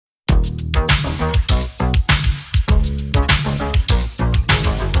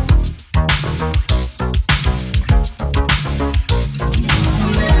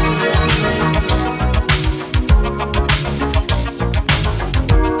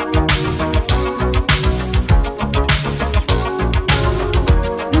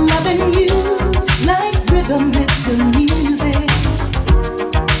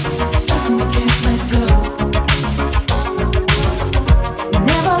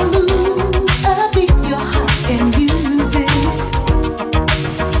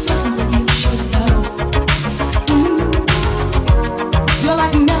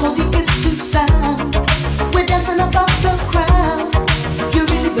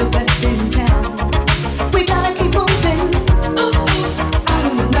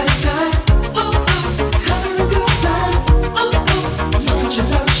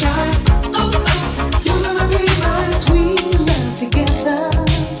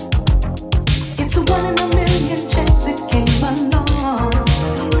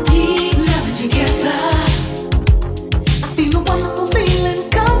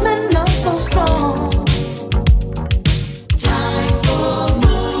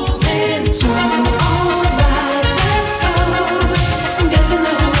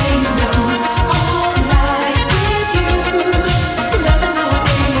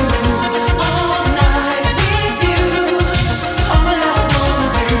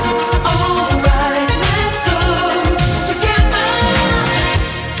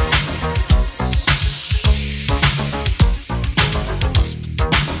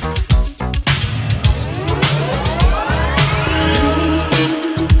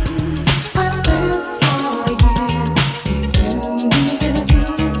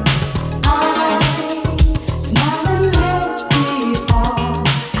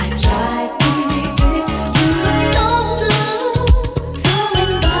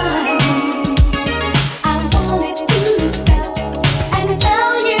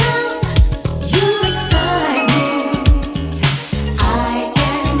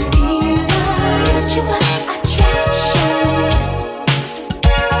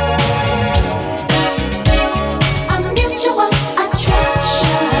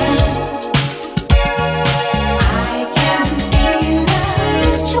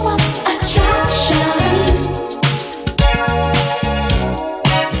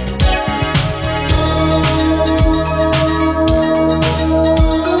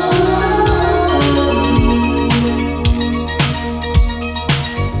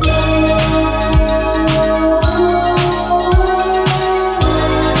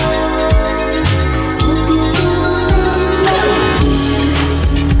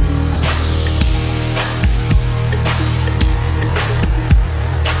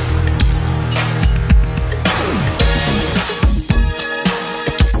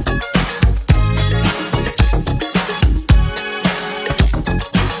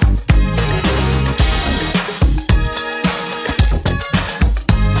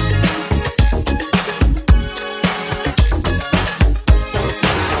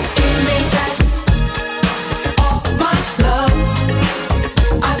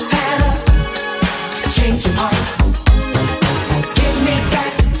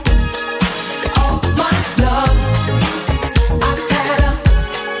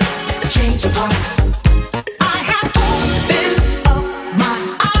change of heart. I have opened up my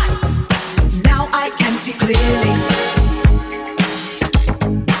eyes. Now I can see clearly.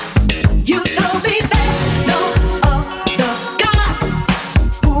 You told me there's no other God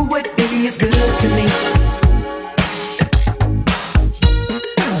who would be as good to me.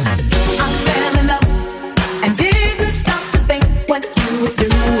 I fell in love and didn't stop to think what you were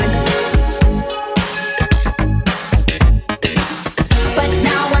doing. But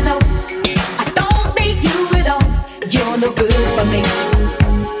now I know I don't need you at all. You're no good for me.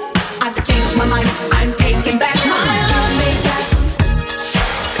 I've changed my mind. I'm taking back my love. Take back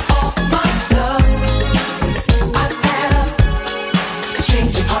all my love. I've had a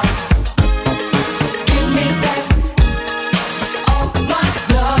change of heart. Give me back all my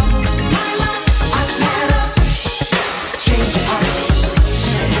love. I've had a change of heart.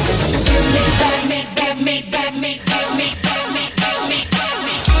 Give me back, me, back, me, back, me, back, me, back, me, back, me, back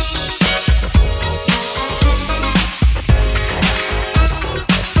me.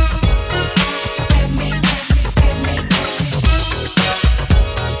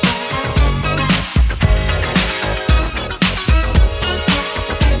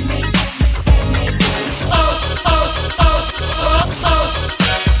 Give me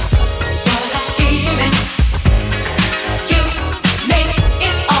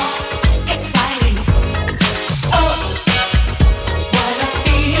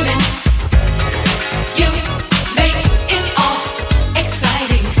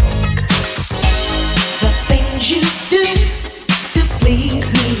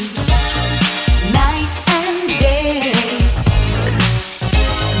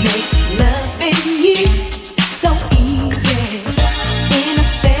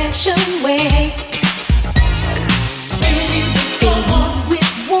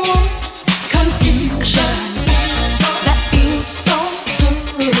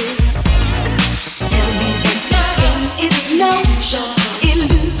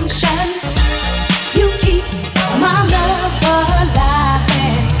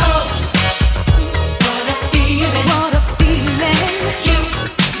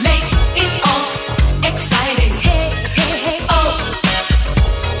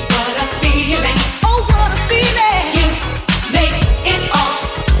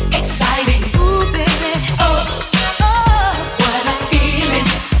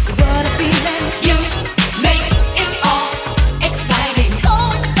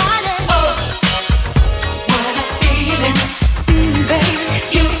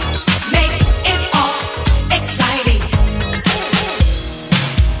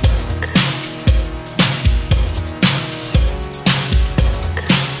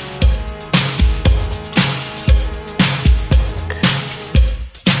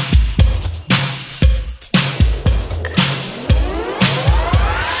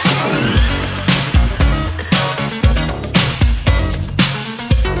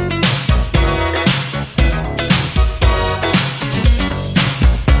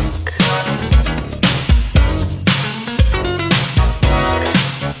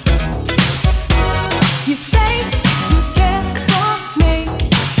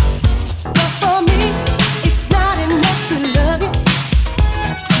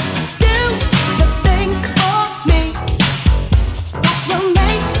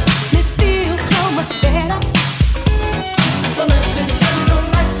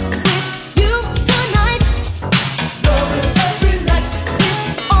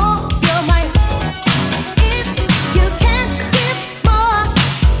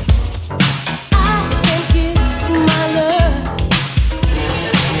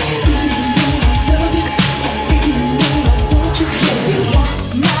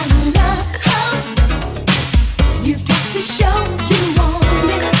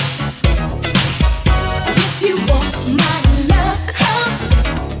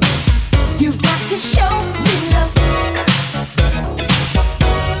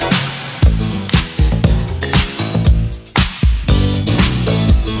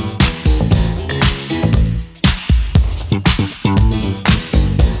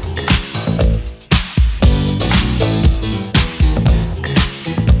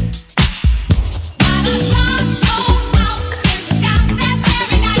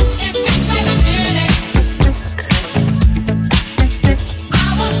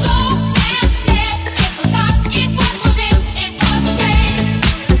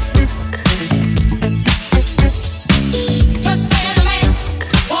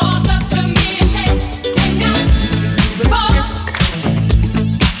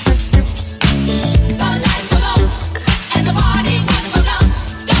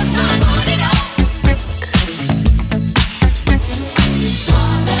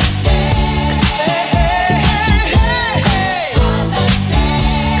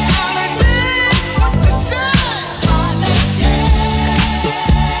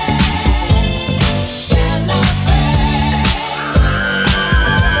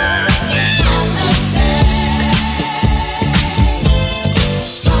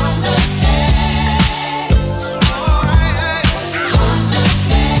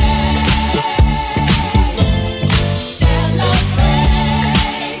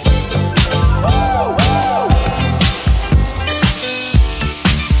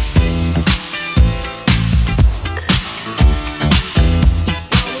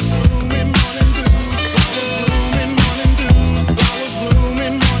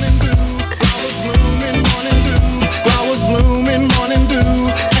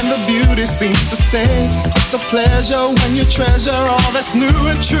It's a pleasure when you treasure all that's new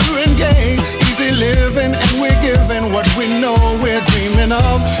and true and gay. Easy living and we're giving what we know we're dreaming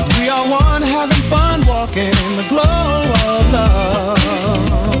of. We are one having fun walking in the glow of love.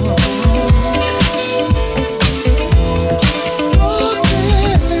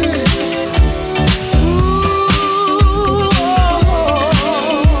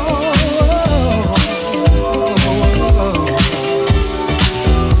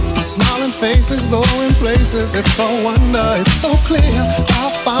 Faces going places, it's so wonder, it's so clear.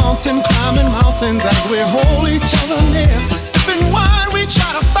 Our fountain climbing mountains as we hold each other near. Sipping wine, we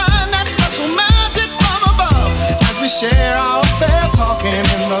try to